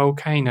from the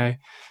volcano.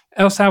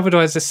 El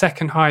Salvador has the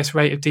second highest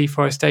rate of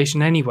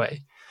deforestation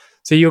anyway.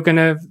 So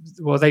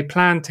they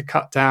plan to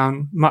cut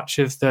down much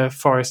of the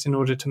forest in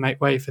order to make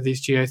way for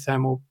these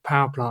geothermal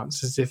power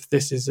plants, as if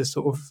this is a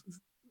sort of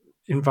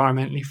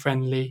environmentally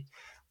friendly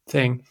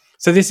thing.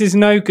 So this is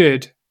no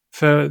good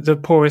for the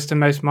poorest and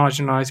most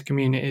marginalized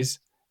communities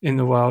in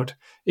the world,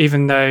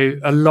 even though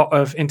a lot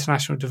of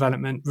international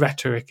development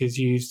rhetoric is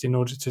used in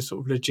order to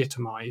sort of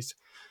legitimize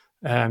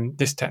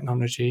this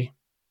technology.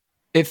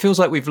 It feels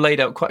like we've laid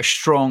out quite a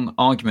strong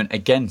argument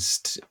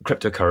against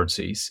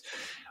cryptocurrencies.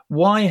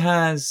 Why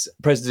has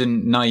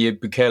President Nayib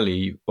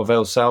Bukele of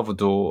El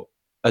Salvador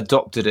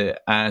adopted it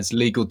as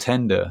legal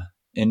tender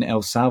in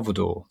El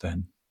Salvador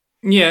then?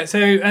 Yeah,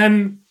 so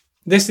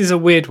this is a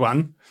weird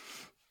one.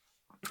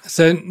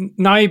 So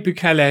Nayib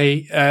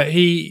Bukele,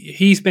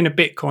 he's been a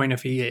Bitcoiner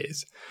for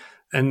years.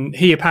 And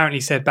he apparently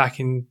said back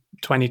in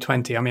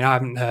 2020, I mean, I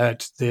haven't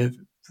heard the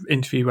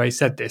interview where he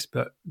said this,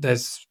 but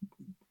there's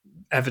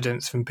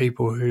evidence from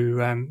people who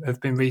have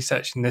been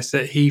researching this,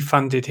 that he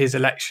funded his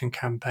election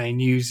campaign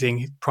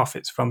using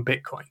profits from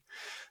Bitcoin,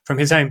 from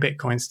his own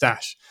Bitcoin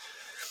stash.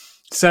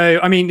 So,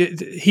 I mean,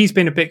 he's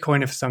been a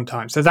Bitcoiner for some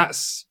time. So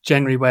that's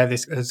generally where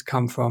this has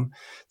come from.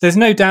 There's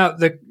no doubt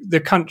that the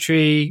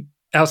country,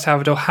 El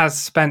Salvador, has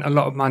spent a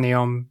lot of money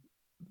on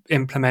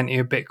implementing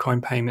a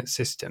Bitcoin payment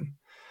system.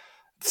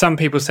 Some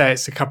people say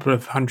it's a couple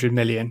of $100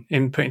 million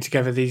in putting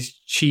together these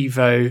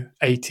Chivo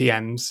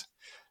ATMs,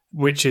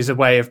 which is a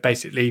way of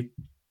basically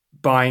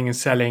buying and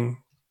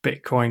selling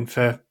Bitcoin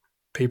for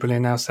people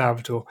in El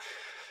Salvador.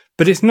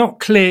 But it's not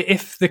clear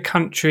if the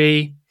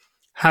country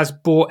has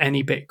bought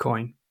any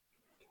Bitcoin.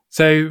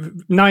 So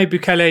Nayib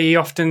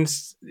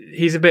Bukele,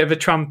 he's a bit of a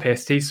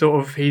Trumpist.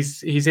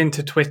 He's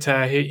into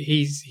Twitter.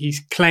 He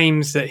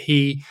claims that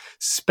he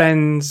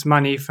spends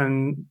money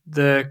from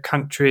the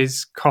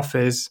country's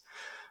coffers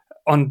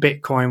on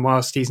Bitcoin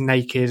whilst he's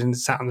naked and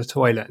sat on the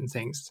toilet and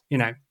things. You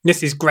know,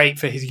 this is great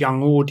for his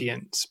young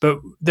audience, but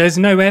there's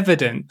no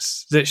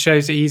evidence that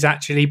shows that he's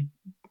actually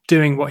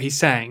doing what he's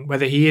saying,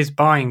 whether he is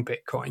buying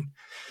Bitcoin.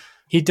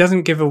 He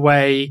doesn't give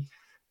away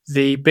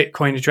the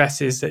Bitcoin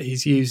addresses that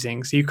he's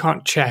using, so you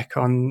can't check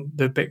on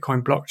the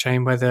Bitcoin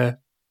blockchain whether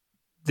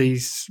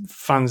these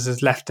funds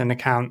has left an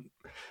account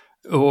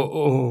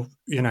or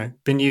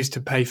been used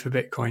to pay for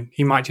Bitcoin.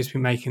 He might just be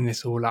making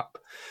this all up.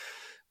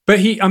 But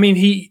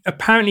he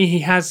apparently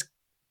has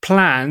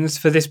plans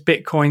for this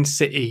Bitcoin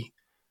city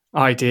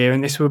idea,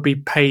 and this will be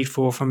paid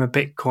for from a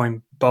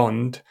Bitcoin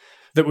bond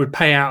that would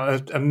pay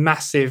out a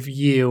massive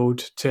yield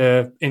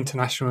to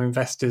international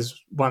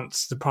investors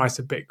once the price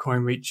of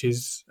Bitcoin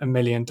reaches $1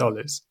 million.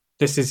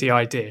 This is the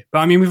idea. But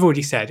I mean, we've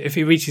already said, if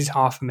it reaches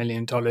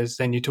 $500,000,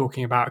 then you're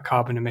talking about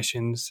carbon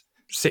emissions,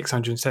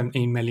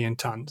 617 million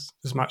tons,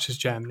 as much as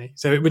Germany.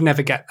 So it would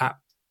never get that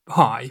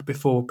high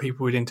before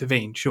people would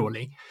intervene,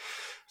 surely.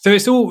 So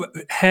it's all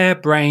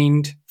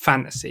harebrained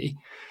fantasy.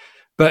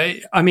 But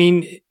I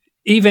mean,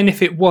 even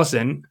if it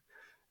wasn't,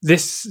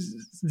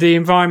 the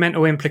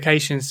environmental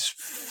implications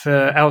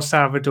for El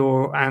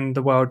Salvador and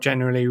the world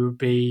generally would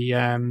be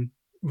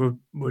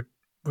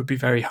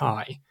very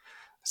high.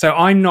 So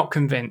I'm not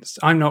convinced.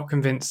 I'm not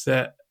convinced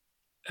that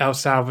El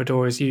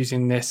Salvador is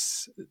using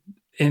this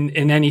in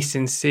any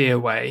sincere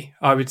way.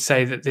 I would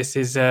say that this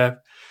is an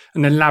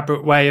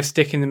elaborate way of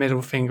sticking the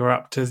middle finger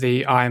up to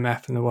the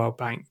IMF and the World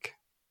Bank.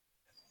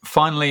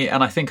 Finally,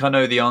 and I think I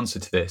know the answer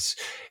to this,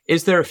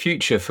 is there a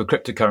future for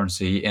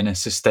cryptocurrency in a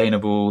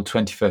sustainable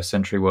 21st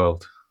century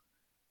world?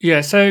 Yeah,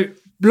 so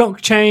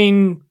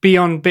blockchain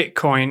beyond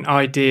Bitcoin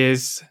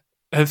ideas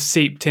have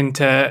seeped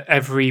into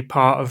every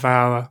part of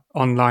our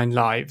online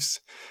lives.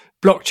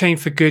 Blockchain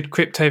for good,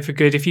 crypto for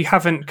good. If you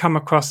haven't come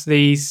across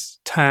these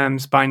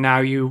terms by now,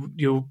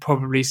 you'll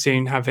probably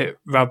soon have it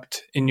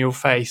rubbed in your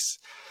face.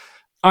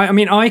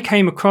 I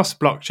came across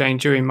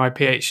blockchain during my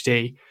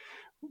PhD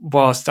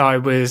whilst I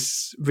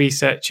was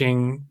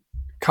researching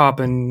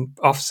carbon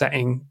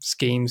offsetting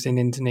schemes in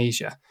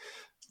Indonesia,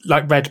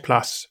 like REDD+,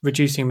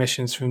 reducing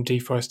emissions from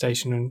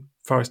deforestation and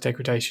forest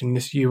degradation,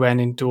 this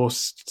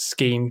UN-endorsed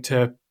scheme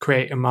to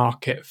create a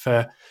market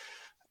for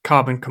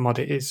carbon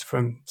commodities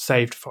from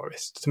saved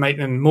forests, to make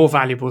them more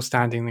valuable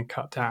standing than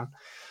cut down.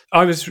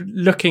 I was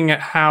looking at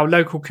how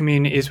local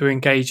communities were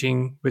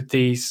engaging with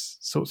these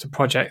sorts of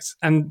projects.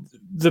 And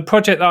the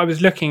project that I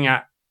was looking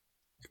at,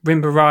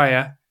 Rimba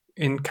Raya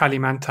in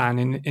Kalimantan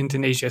in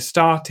Indonesia,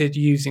 started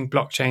using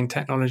blockchain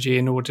technology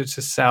in order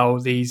to sell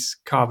these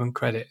carbon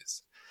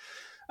credits.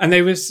 And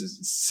they were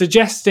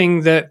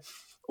suggesting that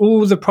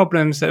all the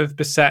problems that have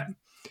beset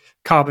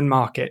carbon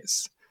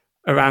markets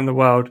around the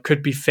world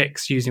could be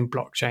fixed using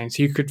blockchain.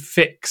 So you could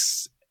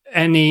fix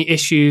any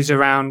issues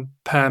around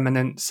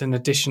permanence and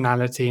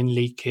additionality and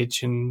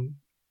leakage, and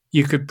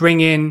you could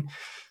bring in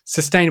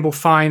sustainable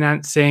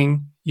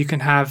financing. You can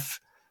have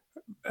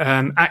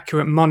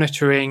accurate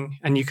monitoring,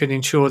 and you can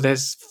ensure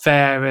there's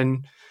fair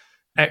and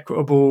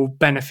equitable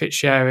benefit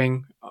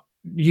sharing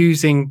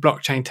using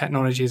blockchain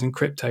technologies and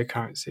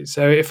cryptocurrencies.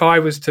 So if I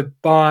was to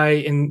buy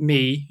in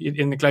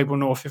the global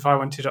north, if I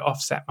wanted to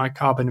offset my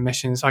carbon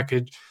emissions, I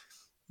could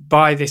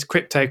buy this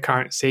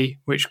cryptocurrency,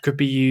 which could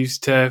be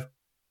used to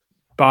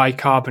buy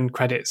carbon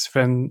credits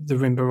from the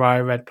Rimba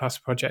Raya REDD+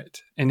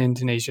 project in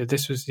Indonesia.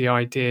 This was the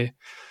idea.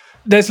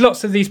 There's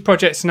lots of these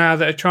projects now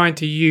that are trying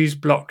to use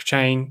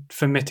blockchain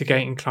for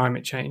mitigating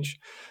climate change.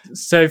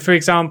 So, for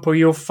example,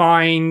 you'll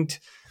find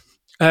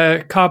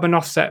a carbon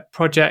offset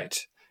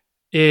project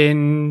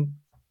in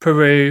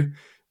Peru.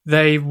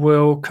 They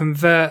will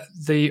convert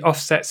the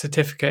offset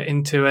certificate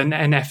into an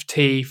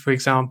NFT, for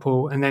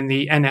example, and then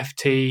the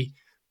NFT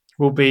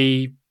will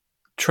be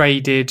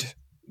traded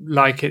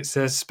like it's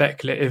a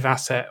speculative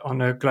asset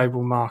on a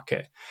global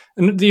market.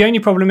 And the only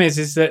problem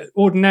is that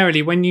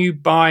ordinarily when you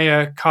buy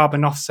a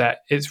carbon offset,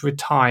 it's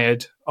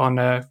retired on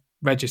a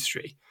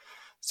registry.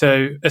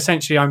 So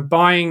essentially I'm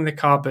buying the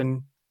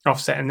carbon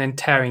offset and then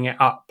tearing it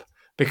up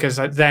because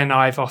then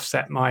I've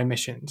offset my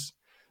emissions.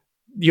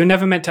 You're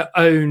never meant to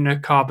own a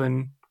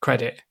carbon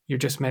credit. You're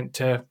just meant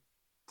to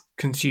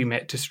consume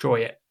it, destroy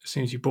it as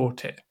soon as you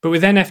bought it. But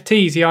with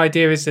NFTs, the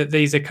idea is that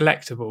these are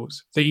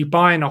collectibles, that you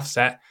buy an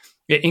offset,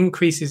 it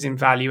increases in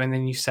value, and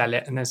then you sell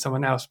it, and then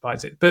someone else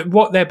buys it. But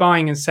what they're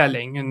buying and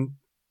selling and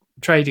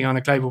trading on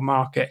a global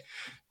market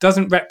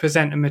doesn't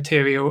represent a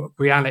material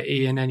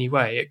reality in any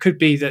way. It could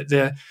be that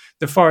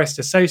the forest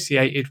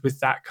associated with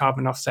that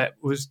carbon offset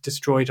was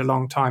destroyed a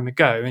long time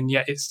ago, and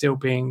yet it's still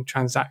being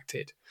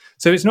transacted.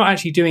 So it's not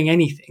actually doing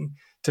anything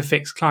to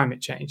fix climate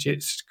change.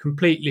 It's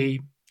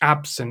completely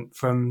absent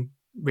from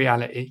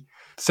reality.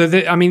 So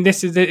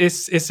this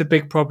is a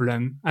big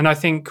problem, and I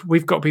think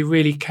we've got to be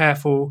really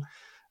careful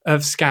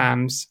of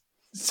scams.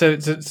 So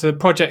the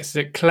projects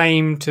that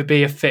claim to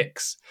be a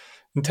fix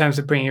in terms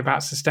of bringing about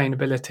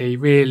sustainability,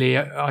 really,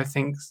 I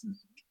think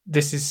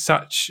this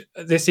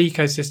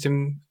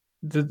ecosystem,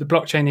 the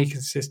blockchain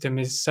ecosystem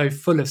is so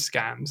full of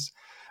scams.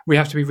 We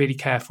have to be really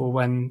careful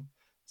when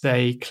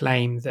they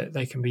claim that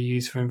they can be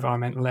used for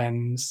environmental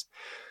ends.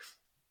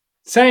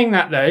 Saying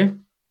that though,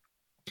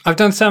 I've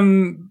done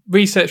some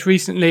research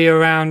recently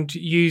around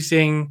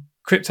using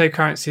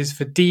cryptocurrencies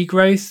for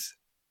degrowth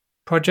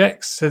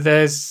projects. So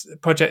there's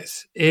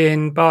projects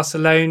in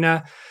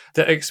Barcelona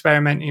that are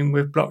experimenting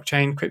with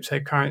blockchain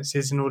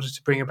cryptocurrencies in order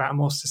to bring about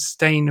more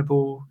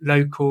sustainable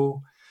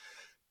local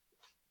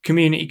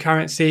community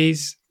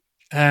currencies.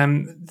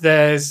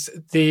 There's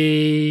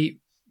the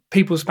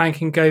People's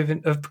Bank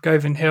of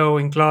Govan Hill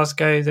in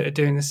Glasgow that are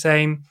doing the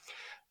same.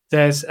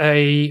 There's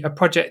a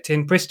project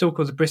in Bristol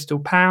called the Bristol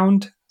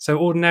Pound. So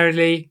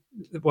ordinarily,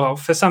 well,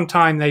 for some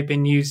time they've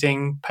been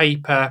using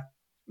paper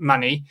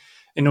money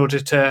in order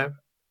to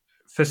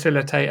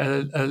facilitate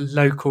a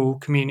local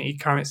community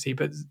currency,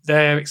 but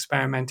they're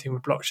experimenting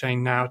with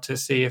blockchain now to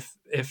see if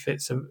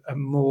it's a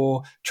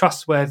more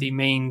trustworthy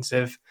means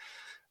of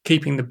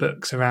keeping the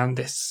books around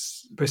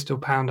this Bristol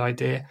Pound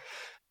idea.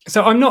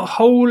 So I'm not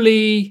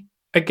wholly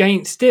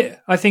against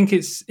it. I think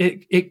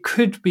it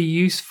could be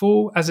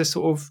useful as a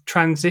sort of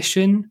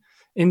transition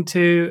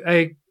into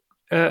a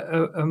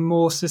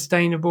more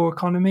sustainable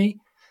economy.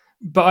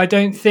 But I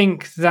don't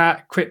think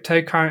that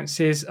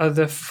cryptocurrencies are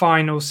the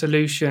final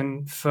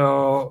solution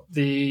for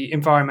the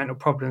environmental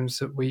problems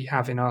that we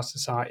have in our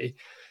society.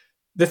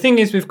 The thing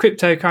is with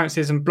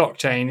cryptocurrencies and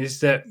blockchain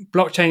is that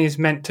blockchain is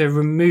meant to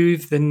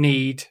remove the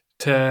need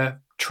to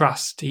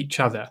trust each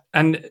other.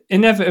 And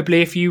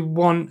inevitably, if you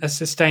want a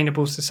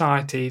sustainable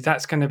society,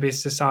 that's going to be a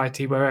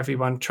society where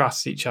everyone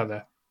trusts each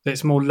other,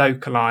 that's more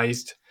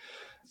localized.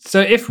 So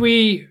if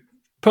we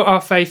put our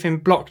faith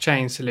in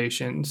blockchain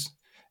solutions,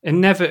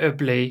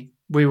 inevitably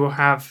we will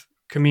have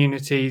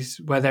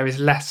communities where there is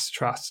less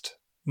trust,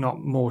 not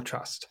more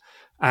trust.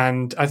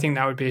 And I think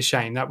that would be a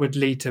shame. That would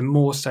lead to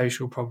more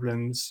social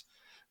problems,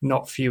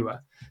 not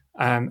fewer,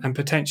 and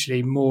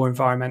potentially more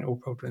environmental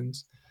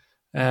problems.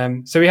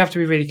 So we have to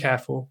be really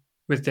careful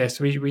with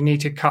this. We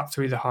need to cut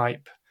through the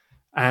hype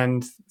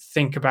and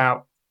think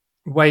about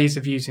ways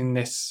of using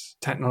this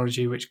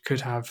technology which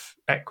could have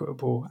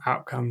equitable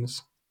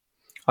outcomes.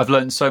 I've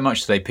learned so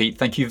much today, Pete.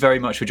 Thank you very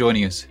much for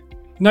joining us.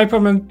 No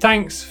problem.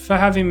 Thanks for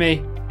having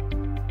me.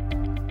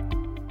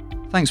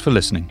 Thanks for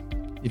listening.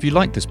 If you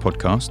like this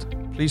podcast,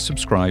 please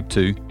subscribe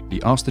to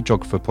the Ask the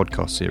Geographer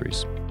podcast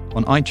series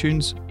on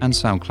iTunes and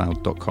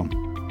SoundCloud.com.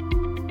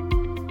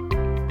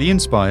 Be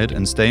inspired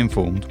and stay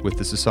informed with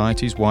the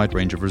Society's wide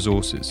range of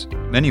resources,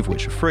 many of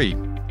which are free.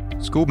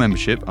 School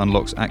membership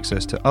unlocks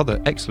access to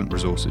other excellent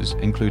resources,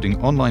 including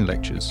online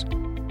lectures,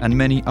 and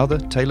many other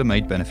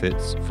tailor-made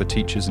benefits for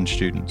teachers and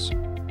students.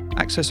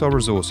 Access our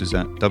resources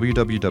at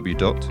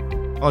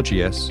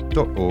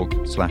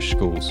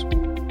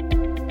www.rgs.org/schools.